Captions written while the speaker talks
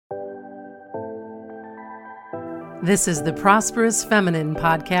This is the Prosperous Feminine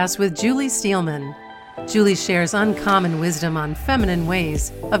podcast with Julie Steelman. Julie shares uncommon wisdom on feminine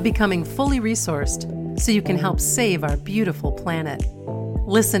ways of becoming fully resourced so you can help save our beautiful planet.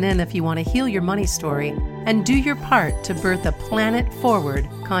 Listen in if you want to heal your money story and do your part to birth a planet-forward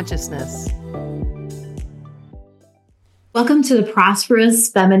consciousness. Welcome to the Prosperous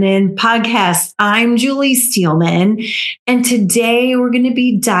Feminine podcast. I'm Julie Steelman, and today we're going to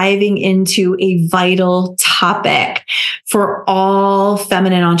be diving into a vital topic for all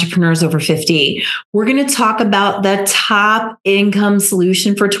feminine entrepreneurs over 50. We're going to talk about the top income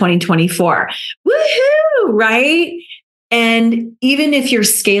solution for 2024. Woohoo, right? And even if you're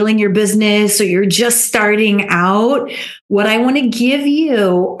scaling your business or you're just starting out, what I want to give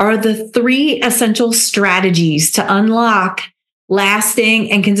you are the 3 essential strategies to unlock lasting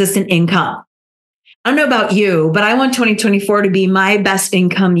and consistent income. I don't know about you, but I want 2024 to be my best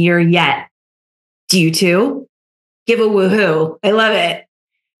income year yet. Do you too? Give a woohoo. I love it.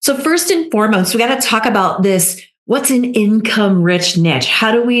 So first and foremost, we got to talk about this. What's an income rich niche?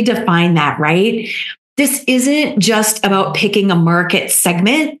 How do we define that, right? This isn't just about picking a market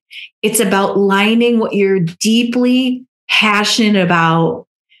segment. It's about lining what you're deeply passionate about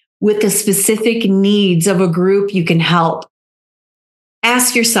with the specific needs of a group you can help.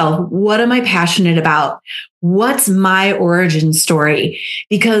 Ask yourself, what am I passionate about? What's my origin story?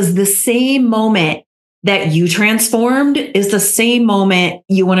 Because the same moment that you transformed is the same moment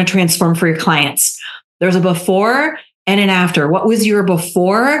you want to transform for your clients. There's a before and an after. What was your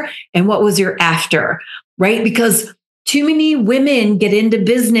before and what was your after, right? Because too many women get into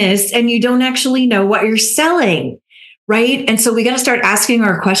business and you don't actually know what you're selling, right? And so we got to start asking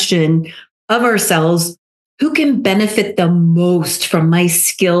our question of ourselves, who can benefit the most from my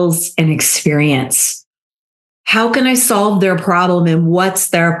skills and experience? How can I solve their problem and what's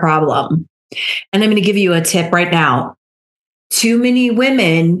their problem? And I'm going to give you a tip right now. Too many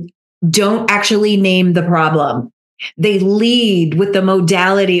women don't actually name the problem. They lead with the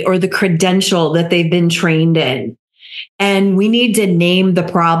modality or the credential that they've been trained in. And we need to name the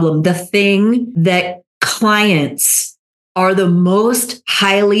problem, the thing that clients are the most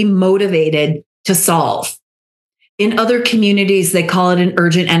highly motivated to solve. In other communities, they call it an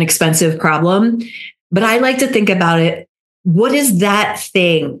urgent and expensive problem. But I like to think about it. What is that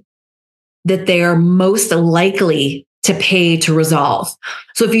thing that they are most likely to pay to resolve?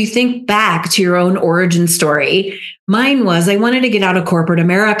 So if you think back to your own origin story, mine was I wanted to get out of corporate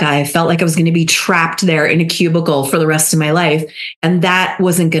America. I felt like I was going to be trapped there in a cubicle for the rest of my life. And that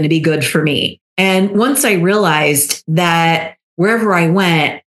wasn't going to be good for me. And once I realized that wherever I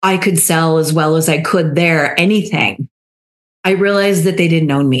went, I could sell as well as I could there, anything, I realized that they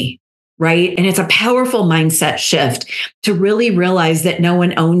didn't own me. Right. And it's a powerful mindset shift to really realize that no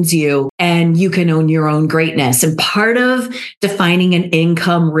one owns you and you can own your own greatness. And part of defining an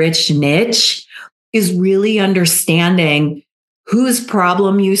income rich niche is really understanding whose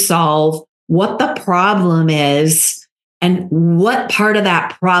problem you solve, what the problem is, and what part of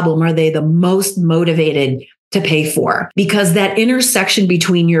that problem are they the most motivated to pay for. Because that intersection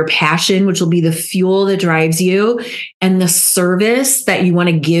between your passion, which will be the fuel that drives you, and the service that you want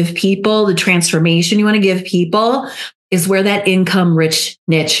to give people, the transformation you want to give people, is where that income rich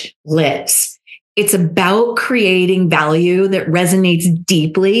niche lives. It's about creating value that resonates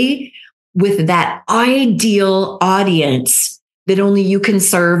deeply with that ideal audience that only you can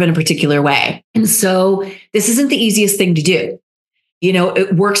serve in a particular way. And so this isn't the easiest thing to do. You know,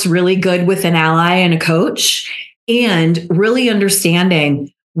 it works really good with an ally and a coach, and really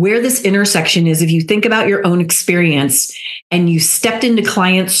understanding where this intersection is. If you think about your own experience and you stepped into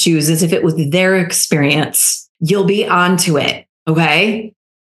clients' shoes as if it was their experience, you'll be onto it. Okay.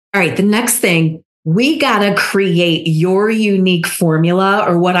 All right. The next thing, we got to create your unique formula,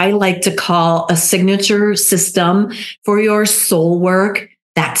 or what I like to call a signature system for your soul work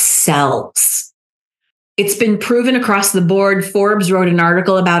that sells. It's been proven across the board. Forbes wrote an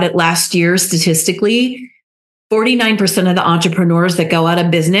article about it last year. Statistically, 49% of the entrepreneurs that go out of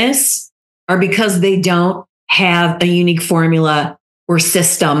business are because they don't have a unique formula or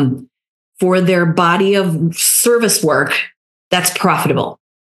system for their body of service work that's profitable.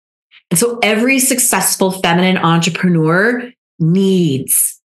 And so every successful feminine entrepreneur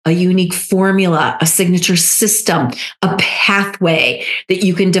needs a unique formula, a signature system, a pathway that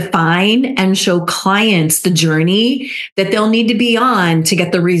you can define and show clients the journey that they'll need to be on to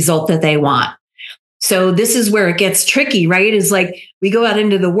get the result that they want. So this is where it gets tricky, right? Is like we go out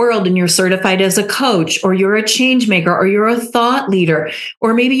into the world and you're certified as a coach, or you're a change maker, or you're a thought leader,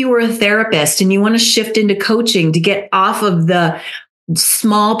 or maybe you were a therapist and you want to shift into coaching to get off of the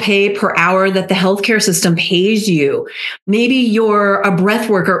small pay per hour that the healthcare system pays you. Maybe you're a breath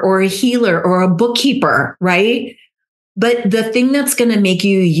worker or a healer or a bookkeeper, right? But the thing that's going to make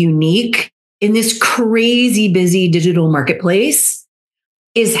you unique in this crazy busy digital marketplace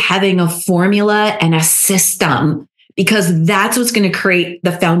is having a formula and a system, because that's what's going to create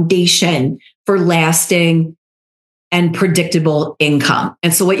the foundation for lasting and predictable income.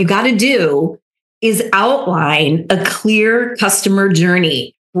 And so what you got to do is outline a clear customer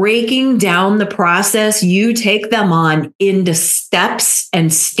journey, breaking down the process you take them on into steps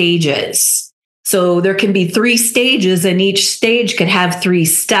and stages. So there can be 3 stages, and each stage could have 3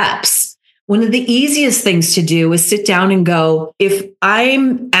 steps. One of the easiest things to do is sit down and go, if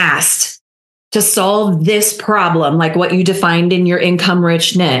I'm asked to solve this problem, like what you defined in your income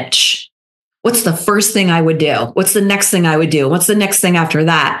rich niche, what's the first thing I would do? What's the next thing I would do? What's the next thing after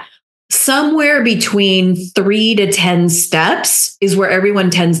that? Somewhere between 3 to 10 steps is where everyone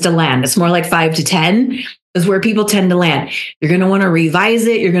tends to land. It's more like 5 to 10 is where people tend to land. You're going to want to revise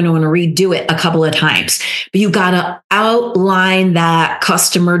it. You're going to want to redo it a couple of times, but you got to outline that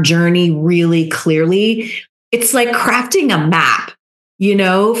customer journey really clearly. It's like crafting a map,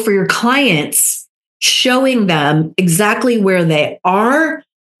 for your clients, showing them exactly where they are,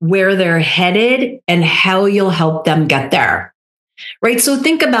 where they're headed, and how you'll help them get there. Right? So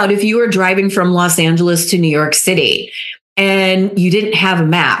think about if you were driving from Los Angeles to New York City and you didn't have a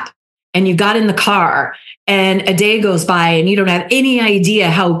map and you got in the car and a day goes by and you don't have any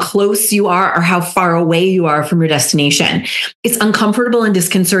idea how close you are or how far away you are from your destination. It's uncomfortable and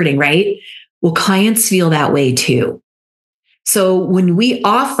disconcerting, right? Well, clients feel that way too. So when we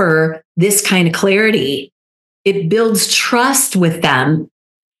offer this kind of clarity, it builds trust with them,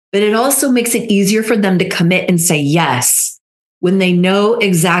 but it also makes it easier for them to commit and say yes when they know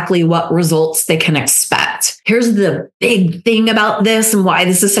exactly what results they can expect. Here's the big thing about this and why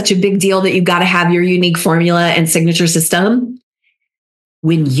this is such a big deal that you've got to have your unique formula and signature system.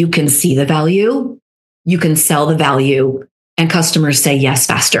 When you can see the value, you can sell the value, and customers say yes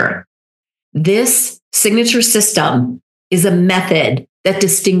faster. This signature system is a method that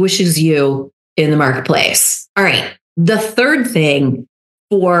distinguishes you in the marketplace. All right. The third thing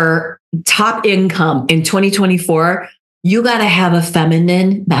for top income in 2024, you got to have a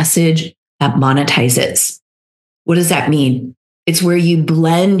feminine message that monetizes. What does that mean? It's where you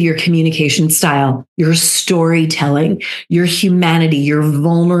blend your communication style, your storytelling, your humanity, your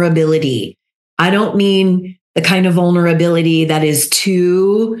vulnerability. I don't mean the kind of vulnerability that is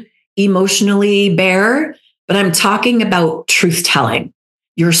too emotionally bare, but I'm talking about truth telling,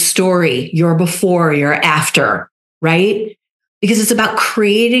 your story, your before, your after, right? Because it's about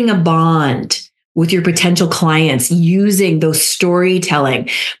creating a bond with your potential clients using those storytelling.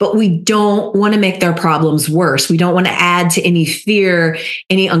 But we don't want to make their problems worse. We don't want to add to any fear,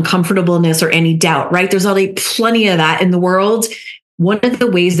 any uncomfortableness, or any doubt, right? There's already plenty of that in the world. One of the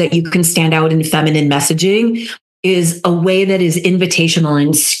ways that you can stand out in feminine messaging is a way that is invitational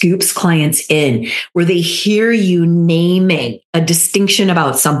and scoops clients in, where they hear you naming a distinction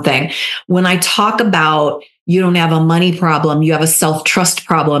about something. When I talk about you don't have a money problem, you have a self-trust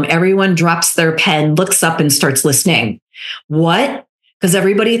problem, everyone drops their pen, looks up, and starts listening. What? Because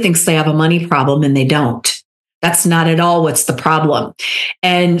everybody thinks they have a money problem and they don't. That's not at all what's the problem.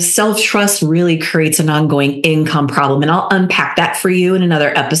 And self-trust really creates an ongoing income problem. And I'll unpack that for you in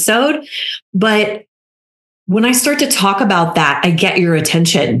another episode. But when I start to talk about that, I get your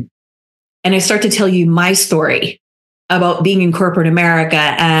attention. And I start to tell you my story about being in corporate America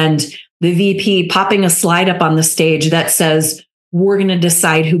and the VP popping a slide up on the stage that says, we're going to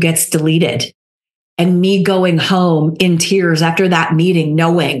decide who gets deleted. And me going home in tears after that meeting,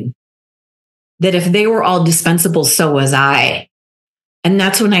 knowing that if they were all dispensable, so was I. And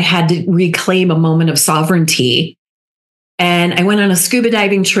that's when I had to reclaim a moment of sovereignty. And I went on a scuba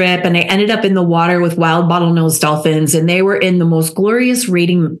diving trip and I ended up in the water with wild bottlenose dolphins. And they were in the most glorious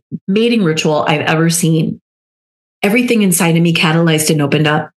mating ritual I've ever seen. Everything inside of me catalyzed and opened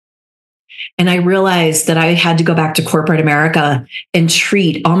up. And I realized that I had to go back to corporate America and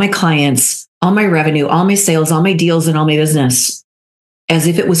treat all my clients, all my revenue, all my sales, all my deals, and all my business as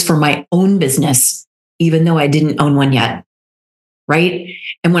if it was for my own business, even though I didn't own one yet. Right?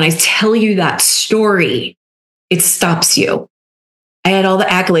 And when I tell you that story, it stops you. I had all the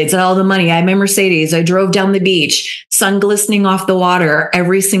accolades, I had all the money. I had my Mercedes. I drove down the beach, sun glistening off the water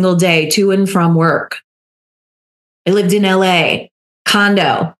every single day to and from work. I lived in LA,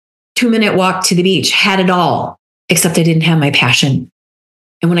 condo, 2-minute walk to the beach, had it all, except I didn't have my passion.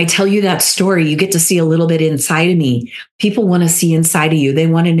 And when I tell you that story, you get to see a little bit inside of me. People want to see inside of you. They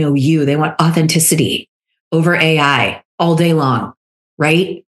want to know you. They want authenticity over AI all day long.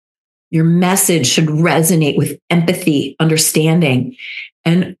 right? Your message should resonate with empathy, understanding,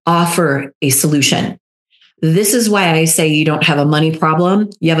 and offer a solution. This is why I say you don't have a money problem,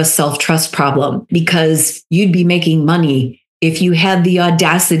 you have a self-trust problem, because you'd be making money if you had the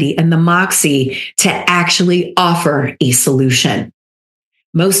audacity and the moxie to actually offer a solution.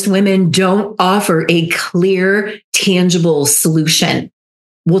 Most women don't offer a clear, tangible solution.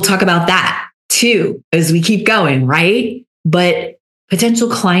 We'll talk about that too as we keep going, right? But potential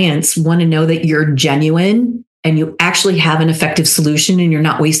clients want to know that you're genuine and you actually have an effective solution and you're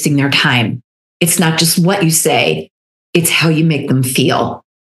not wasting their time. It's not just what you say, it's how you make them feel.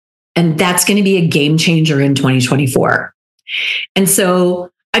 And that's going to be a game changer in 2024. And so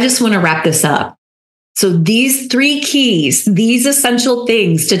I just want to wrap this up. So these 3 keys, these essential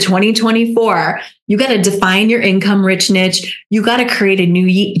things to 2024, you got to define your income rich niche. You got to create a new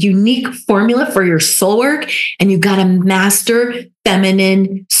unique formula for your soul work. And you got to master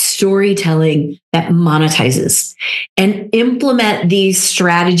feminine storytelling that monetizes and implement these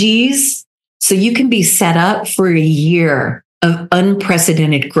strategies so you can be set up for a year of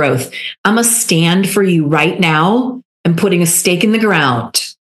unprecedented growth. I'm a stand for you right now and putting a stake in the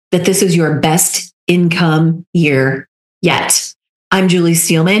ground that this is your best income year yet. I'm Julie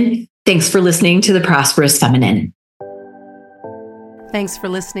Steelman. Thanks for listening to The Prosperous Feminine. Thanks for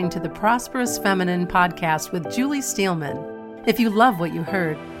listening to the Prosperous Feminine podcast with Julie Steelman. If you love what you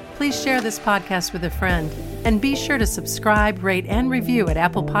heard, please share this podcast with a friend and be sure to subscribe, rate, and review at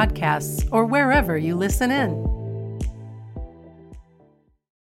Apple Podcasts or wherever you listen in.